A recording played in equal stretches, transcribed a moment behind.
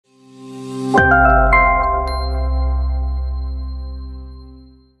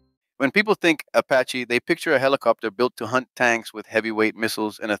When people think Apache, they picture a helicopter built to hunt tanks with heavyweight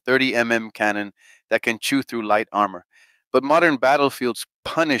missiles and a 30 cannon that can chew through light armor. But modern battlefields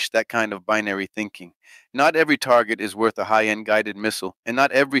punish that kind of binary thinking. Not every target is worth a high end guided missile, and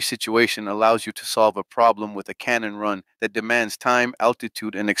not every situation allows you to solve a problem with a cannon run that demands time,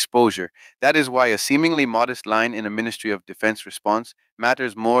 altitude, and exposure. That is why a seemingly modest line in a Ministry of Defense response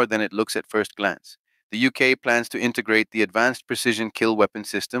matters more than it looks at first glance. The UK plans to integrate the Advanced Precision Kill Weapon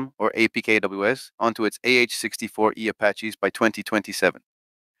System, or APKWS, onto its AH-64E Apaches by 2027.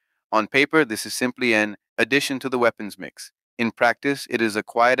 On paper, this is simply an addition to the weapons mix. In practice, it is a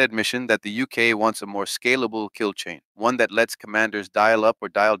quiet admission that the UK wants a more scalable kill chain, one that lets commanders dial up or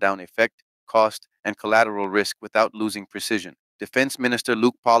dial down effect, cost, and collateral risk without losing precision. Defense Minister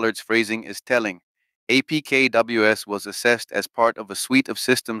Luke Pollard's phrasing is telling. APKWS was assessed as part of a suite of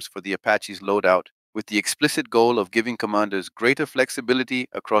systems for the Apache's loadout, with the explicit goal of giving commanders greater flexibility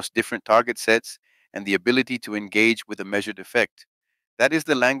across different target sets and the ability to engage with a measured effect. That is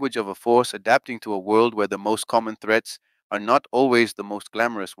the language of a force adapting to a world where the most common threats are not always the most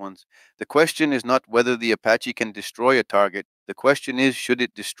glamorous ones. The question is not whether the Apache can destroy a target. The question is, should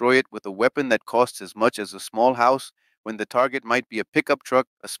it destroy it with a weapon that costs as much as a small house when the target might be a pickup truck,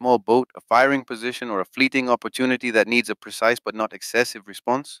 a small boat, a firing position, or a fleeting opportunity that needs a precise but not excessive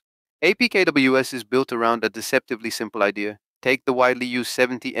response? APKWS is built around a deceptively simple idea. Take the widely used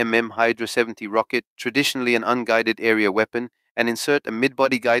 70 Hydra 70 rocket, traditionally an unguided area weapon, and insert a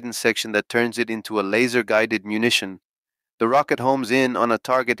mid-body guidance section that turns it into a laser-guided munition. The rocket homes in on a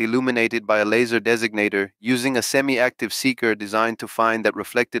target illuminated by a laser designator, using a semi-active seeker designed to find that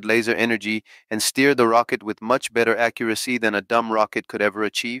reflected laser energy and steer the rocket with much better accuracy than a dumb rocket could ever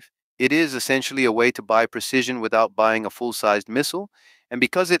achieve. It is essentially a way to buy precision without buying a full-sized missile, and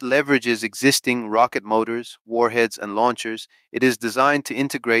because it leverages existing rocket motors, warheads, and launchers, it is designed to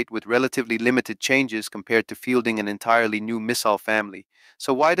integrate with relatively limited changes compared to fielding an entirely new missile family.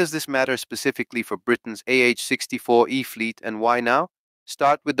 So why does this matter specifically for Britain's AH-64E fleet, and why now?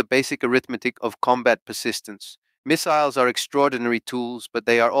 Start with the basic arithmetic of combat persistence. Missiles are extraordinary tools, but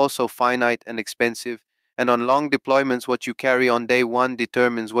they are also finite and expensive, and on long deployments what you carry on day 1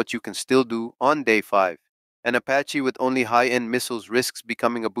 determines what you can still do on day 5. An Apache with only high-end missiles risks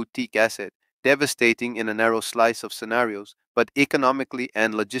becoming a boutique asset, devastating in a narrow slice of scenarios, but economically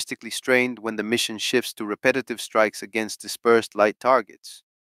and logistically strained when the mission shifts to repetitive strikes against dispersed light targets.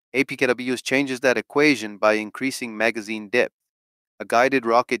 APKWS changes that equation by increasing magazine depth. A guided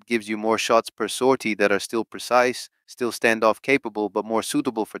rocket gives you more shots per sortie that are still precise, still standoff capable, but more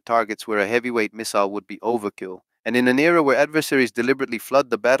suitable for targets where a heavyweight missile would be overkill. And in an era where adversaries deliberately flood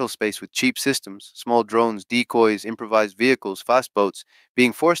the battle space with cheap systems, small drones, decoys, improvised vehicles, fast boats,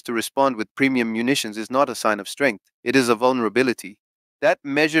 being forced to respond with premium munitions is not a sign of strength, it is a vulnerability. That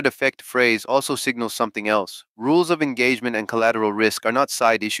measured effect phrase also signals something else. Rules of engagement and collateral risk are not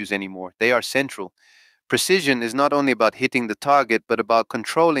side issues anymore, they are central. Precision is not only about hitting the target, but about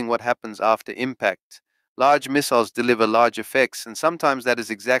controlling what happens after impact. Large missiles deliver large effects, and sometimes that is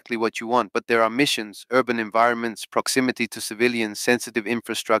exactly what you want, but there are missions, urban environments, proximity to civilians, sensitive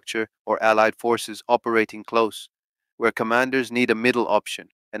infrastructure, or allied forces operating close, where commanders need a middle option.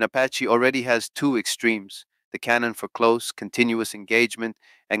 An Apache already has two extremes: the cannon for close, continuous engagement,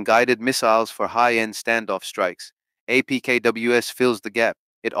 and guided missiles for high-end standoff strikes. APKWS fills the gap.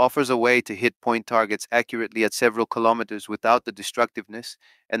 It offers a way to hit point targets accurately at several kilometers without the destructiveness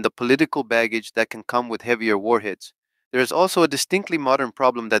and the political baggage that can come with heavier warheads. There is also a distinctly modern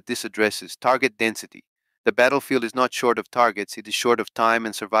problem that this addresses: target density. The battlefield is not short of targets, it is short of time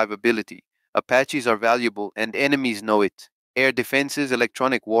and survivability. Apaches are valuable, and enemies know it. Air defenses,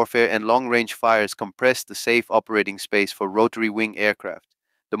 electronic warfare, and long-range fires compress the safe operating space for rotary-wing aircraft.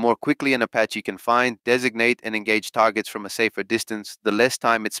 The more quickly an Apache can find, designate, and engage targets from a safer distance, the less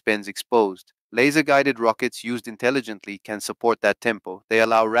time it spends exposed. Laser-guided rockets used intelligently can support that tempo. They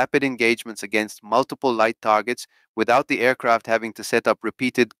allow rapid engagements against multiple light targets without the aircraft having to set up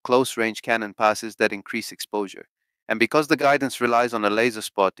repeated close-range cannon passes that increase exposure. And because the guidance relies on a laser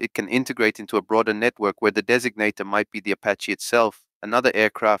spot, it can integrate into a broader network where the designator might be the Apache itself, another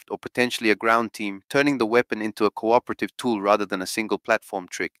aircraft, or potentially a ground team, turning the weapon into a cooperative tool rather than a single platform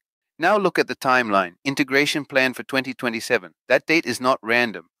trick. Now look at the timeline. Integration plan for 2027. That date is not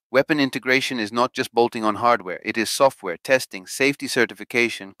random. Weapon integration is not just bolting on hardware. It is software, testing, safety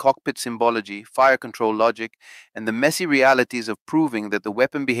certification, cockpit symbology, fire control logic, and the messy realities of proving that the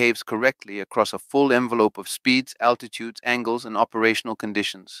weapon behaves correctly across a full envelope of speeds, altitudes, angles, and operational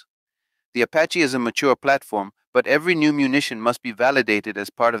conditions. The Apache is a mature platform, but every new munition must be validated as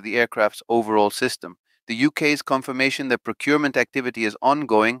part of the aircraft's overall system. The UK's confirmation that procurement activity is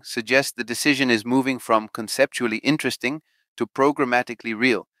ongoing suggests the decision is moving from conceptually interesting to programmatically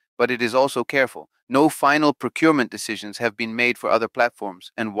real, but it is also careful. No final procurement decisions have been made for other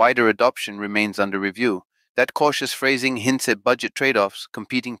platforms, and wider adoption remains under review. That cautious phrasing hints at budget trade offs,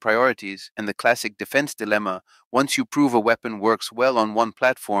 competing priorities, and the classic defense dilemma. Once you prove a weapon works well on one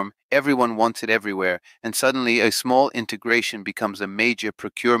platform, everyone wants it everywhere, and suddenly a small integration becomes a major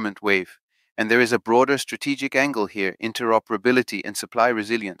procurement wave. And there is a broader strategic angle here: interoperability and supply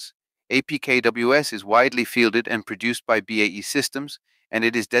resilience. APKWS is widely fielded and produced by BAE Systems, and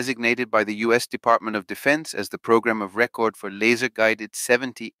it is designated by the US Department of Defense as the program of record for laser guided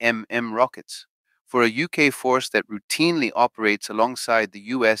 70 rockets. For a UK force that routinely operates alongside the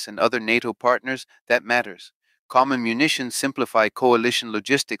US and other NATO partners, that matters. Common munitions simplify coalition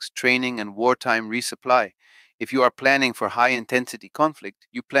logistics, training, and wartime resupply. If you are planning for high intensity conflict,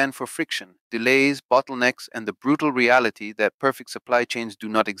 you plan for friction, delays, bottlenecks, and the brutal reality that perfect supply chains do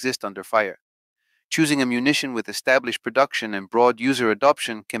not exist under fire. Choosing a munition with established production and broad user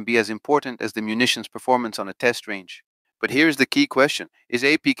adoption can be as important as the munition's performance on a test range. But here's the key question: is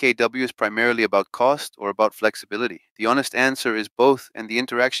APKWS primarily about cost or about flexibility? The honest answer is both, and the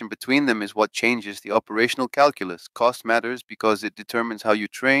interaction between them is what changes the operational calculus. Cost matters because it determines how you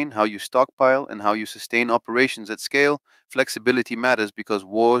train, how you stockpile, and how you sustain operations at scale. Flexibility matters because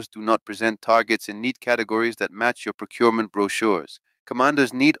wars do not present targets in neat categories that match your procurement brochures.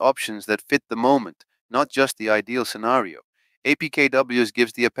 Commanders need options that fit the moment, not just the ideal scenario. APKWS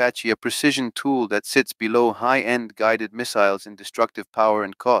gives the Apache a precision tool that sits below high-end guided missiles in destructive power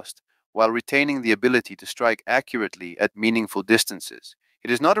and cost, while retaining the ability to strike accurately at meaningful distances.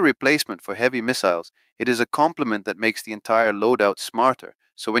 It is not a replacement for heavy missiles, it is a complement that makes the entire loadout smarter.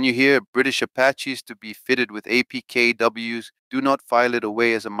 So when you hear British Apaches to be fitted with APKWS, do not file it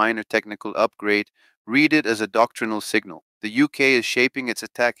away as a minor technical upgrade. Read it as a doctrinal signal. The UK is shaping its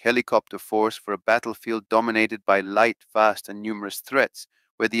attack helicopter force for a battlefield dominated by light, fast, and numerous threats,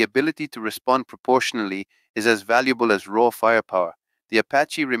 where the ability to respond proportionally is as valuable as raw firepower. The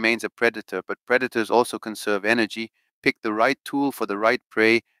Apache remains a predator, but predators also conserve energy, pick the right tool for the right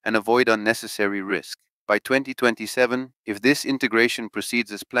prey, and avoid unnecessary risk. By 2027, if this integration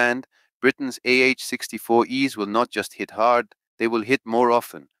proceeds as planned, Britain's AH-64Es will not just hit hard, they will hit more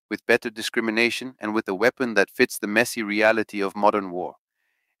often, with better discrimination, and with a weapon that fits the messy reality of modern war.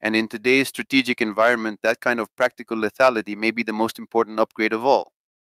 And in today's strategic environment, that kind of practical lethality may be the most important upgrade of all.